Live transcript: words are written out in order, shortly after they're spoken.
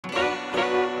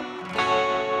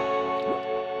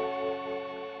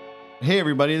Hey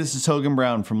everybody, this is Hogan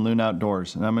Brown from Loon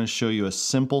Outdoors, and I'm going to show you a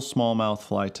simple smallmouth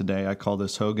fly today. I call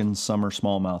this Hogan's summer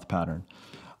smallmouth pattern.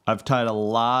 I've tied a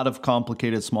lot of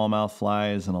complicated smallmouth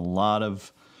flies and a lot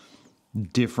of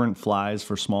different flies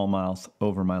for smallmouth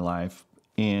over my life,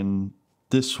 and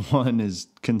this one is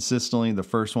consistently the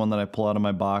first one that I pull out of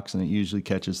my box, and it usually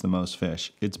catches the most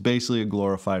fish. It's basically a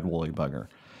glorified woolly bugger.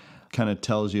 Kind of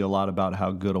tells you a lot about how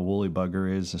good a woolly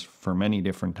bugger is for many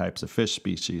different types of fish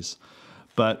species.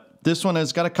 But this one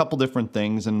has got a couple different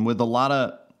things, and with a lot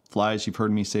of flies you've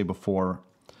heard me say before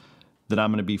that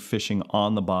I'm going to be fishing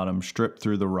on the bottom, stripped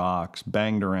through the rocks,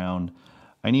 banged around,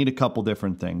 I need a couple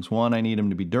different things. One, I need them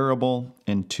to be durable,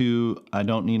 and two, I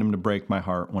don't need them to break my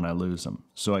heart when I lose them.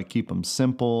 So I keep them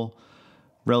simple,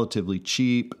 relatively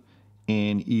cheap,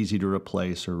 and easy to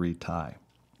replace or retie.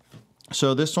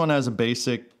 So this one has a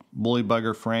basic woolly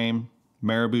bugger frame,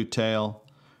 marabou tail,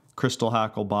 crystal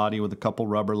hackle body with a couple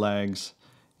rubber legs,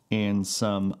 and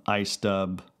some ice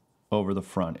dub over the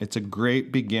front. It's a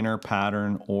great beginner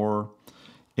pattern, or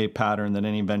a pattern that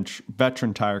any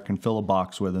veteran tyer can fill a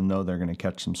box with and know they're going to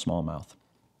catch some smallmouth.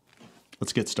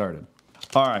 Let's get started.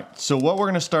 All right, so what we're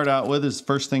going to start out with is,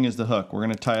 first thing is the hook. We're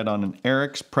going to tie it on an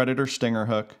Eric's Predator Stinger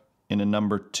hook in a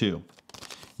number 2.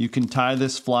 You can tie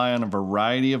this fly on a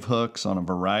variety of hooks, on a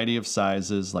variety of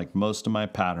sizes, like most of my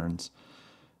patterns.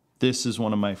 This is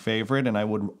one of my favorite, and I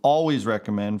would always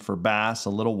recommend for bass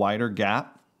a little wider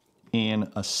gap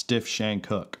and a stiff shank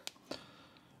hook.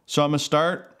 So I'm going to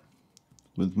start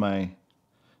with my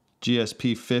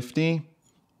GSP 50,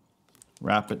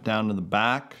 wrap it down to the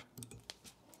back,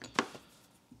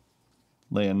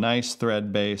 lay a nice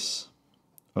thread base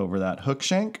over that hook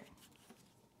shank.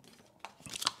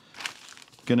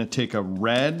 Gonna take a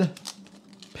red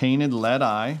painted lead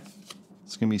eye.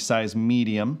 It's gonna be size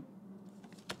medium.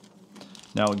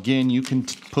 Now again, you can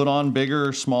put on bigger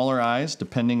or smaller eyes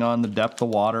depending on the depth of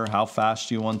water, how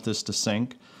fast you want this to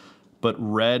sink. But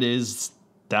red is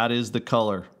the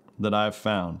color that I've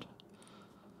found.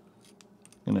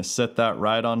 I'm gonna set that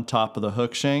right on top of the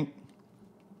hook shank.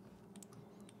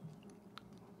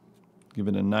 Give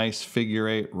it a nice figure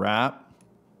 8 wrap.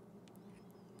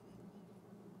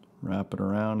 Wrap it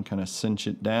around, kind of cinch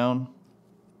it down.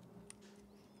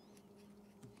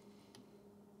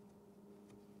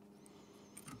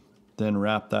 Then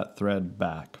wrap that thread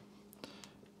back.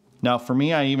 Now for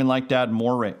me, I even like to add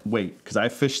more weight because I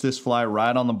fish this fly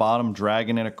right on the bottom,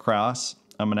 dragging it across.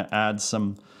 I'm going to add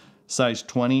some size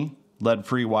 20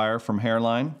 lead-free wire from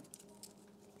Hairline.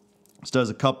 This does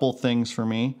a couple things for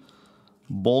me.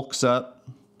 Bulks up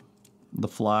the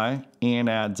fly and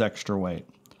adds extra weight.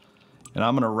 And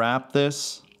I'm going to wrap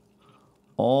this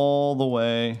all the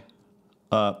way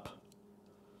up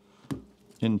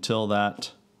until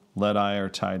that lead eye are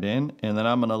tied in, and then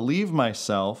I'm going to leave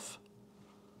myself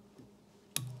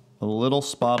a little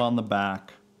spot on the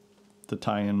back to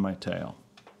tie in my tail.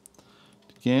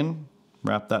 Again,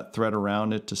 wrap that thread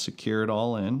around it to secure it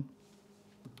all in.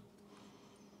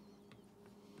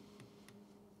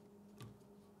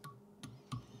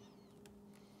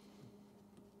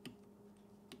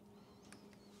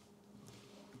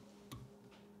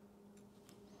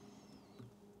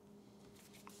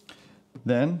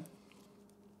 Then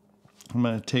I'm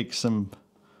going to take some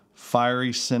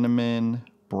fiery cinnamon,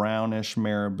 brownish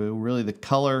marabou. Really the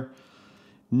color,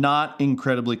 not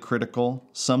incredibly critical.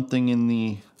 Something in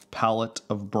the palette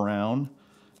of brown.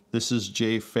 This is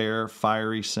J. Fair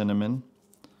Fiery Cinnamon.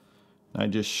 I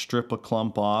just strip a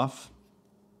clump off.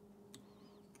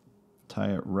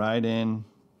 Tie it right in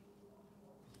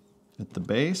at the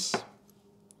base.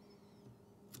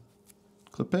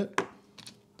 Clip it.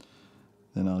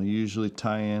 Then I'll usually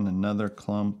tie in another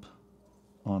clump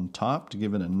on top to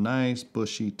give it a nice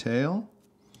bushy tail.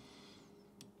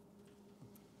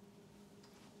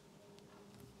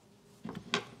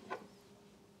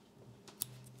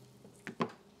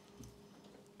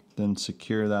 Then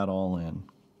secure that all in.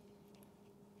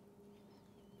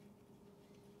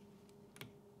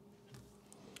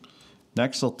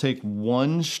 Next, I'll take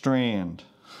one strand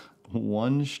of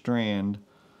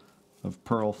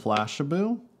pearl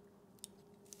flashabou,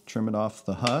 trim it off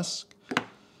the husk.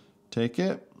 Take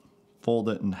it, fold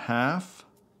it in half.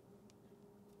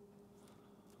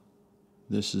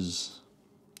 This is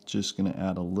just going to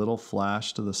add a little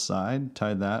flash to the side.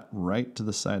 Tie that right to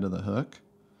the side of the hook.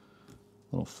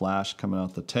 Little flash coming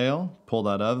out the tail. Pull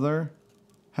that other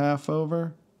half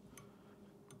over.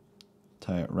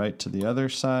 Tie it right to the other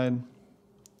side.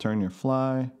 Turn your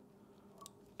fly.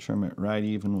 Trim it right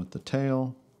even with the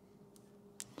tail.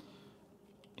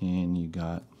 And you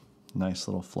got nice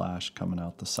little flash coming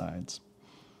out the sides.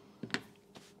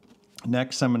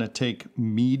 Next, I'm going to take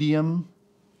medium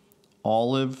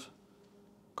olive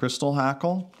crystal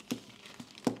hackle.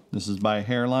 This is by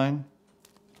Hairline,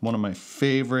 one of my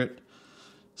favorite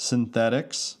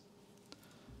synthetics.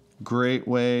 Great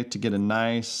way to get a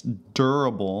nice,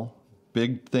 durable.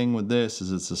 Big thing with this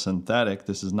is it's a synthetic.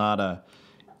 This is not a,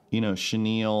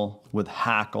 chenille with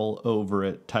hackle over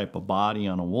it type of body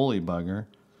on a woolly bugger.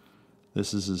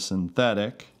 This is a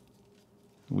synthetic.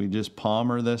 We just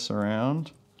palmer this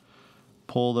around,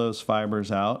 pull those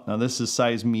fibers out. Now this is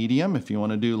size medium. If you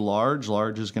want to do large,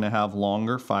 large is going to have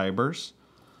longer fibers.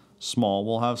 Small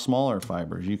will have smaller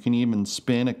fibers. You can even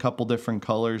spin a couple different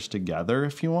colors together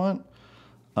if you want.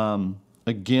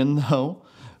 Again, though,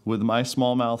 with my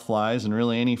smallmouth flies and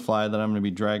really any fly that I'm going to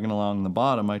be dragging along the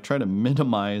bottom, I try to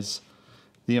minimize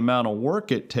the amount of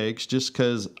work it takes just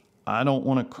because I don't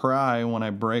want to cry when I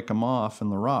break them off in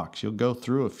the rocks. You'll go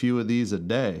through a few of these a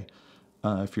day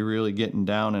if you're really getting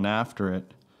down and after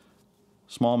it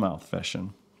smallmouth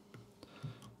fishing.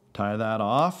 Tie that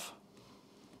off.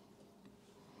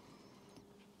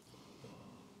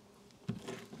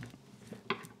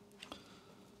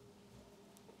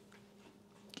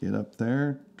 Get up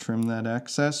there, trim that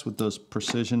excess with those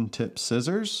precision tip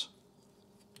scissors.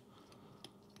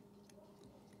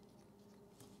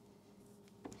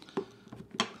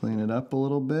 Clean it up a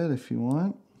little bit if you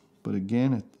want, but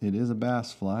again, it is a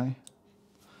bass fly.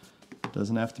 It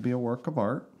doesn't have to be a work of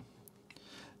art.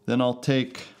 Then I'll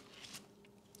take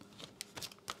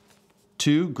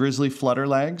 2 grizzly flutter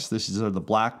legs. These are the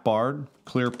black barred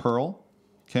clear pearl.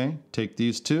 Okay, take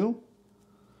these 2.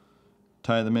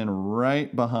 Tie them in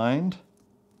right behind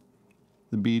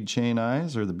the bead chain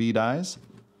eyes or the bead eyes.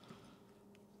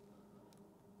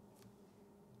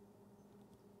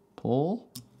 Pull,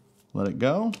 let it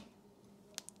go.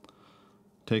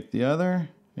 Take the other,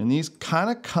 and these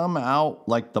kind of come out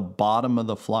like the bottom of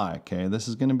the fly, okay? This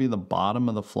is going to be the bottom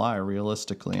of the fly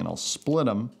realistically, and I'll split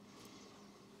them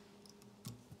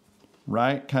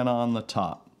right kind of on the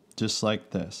top, just like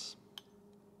this,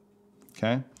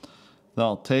 okay? Then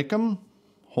I'll take them,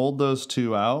 hold those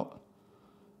 2 out,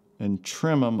 and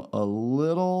trim them a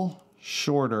little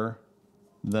shorter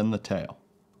than the tail.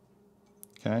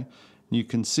 Okay? You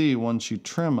can see once you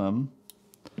trim them,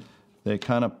 they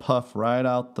kind of puff right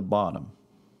out the bottom.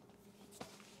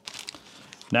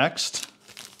 Next,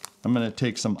 I'm going to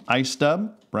take some ice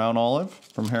dub, brown olive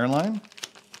from Hairline,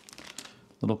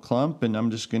 little clump, and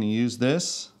I'm just going to use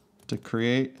this to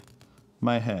create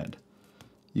my head.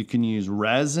 You can use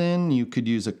resin, you could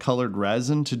use a colored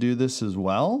resin to do this as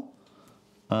well.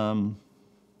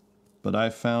 But I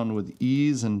found with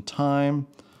ease and time,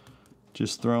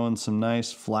 just throwing some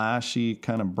nice flashy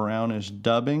kind of brownish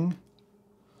dubbing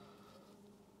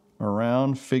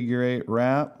around, figure 8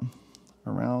 wrap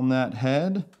around that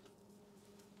head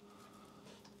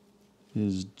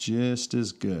is just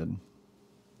as good.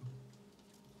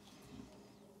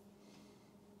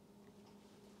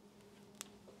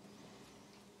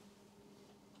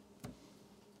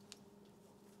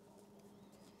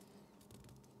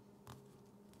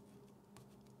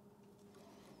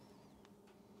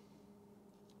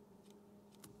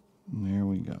 There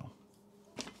we go.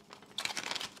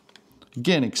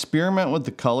 Again, experiment with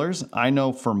the colors. I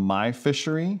know for my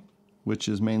fishery, which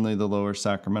is mainly the lower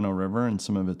Sacramento River and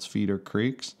some of its feeder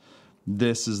creeks,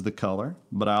 this is the color.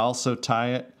 But I also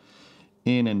tie it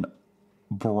in an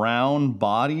brown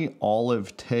body,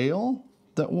 olive tail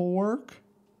that will work.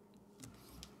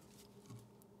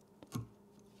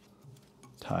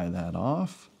 Tie that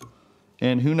off.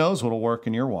 And who knows what'll work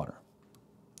in your water.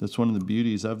 That's one of the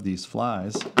beauties of these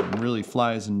flies, and really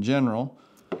flies in general,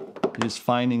 is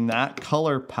finding that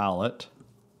color palette,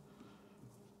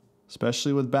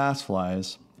 especially with bass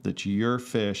flies, that your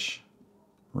fish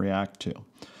react to.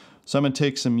 So I'm going to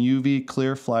take some UV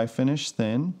clear fly finish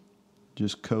thin,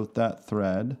 just coat that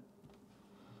thread.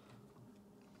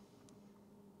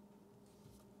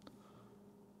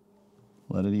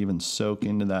 Let it even soak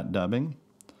into that dubbing.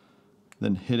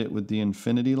 Then hit it with the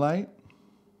infinity light.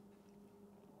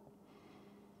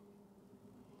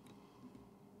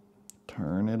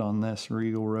 Turn it on this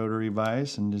Regal rotary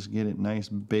vise and just get it nice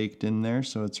baked in there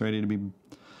so it's ready to be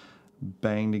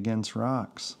banged against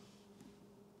rocks.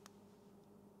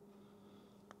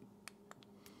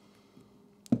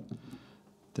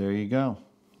 There you go.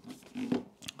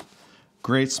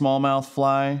 Great smallmouth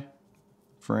fly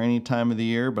for any time of the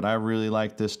year, but I really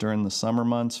like this during the summer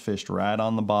months, fished right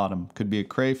on the bottom. Could be a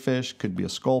crayfish, could be a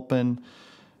sculpin,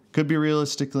 could be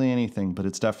realistically anything, but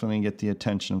it's definitely going to get the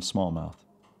attention of smallmouth.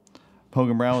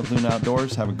 Hogan Brown with Loon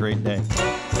Outdoors. Have a great day.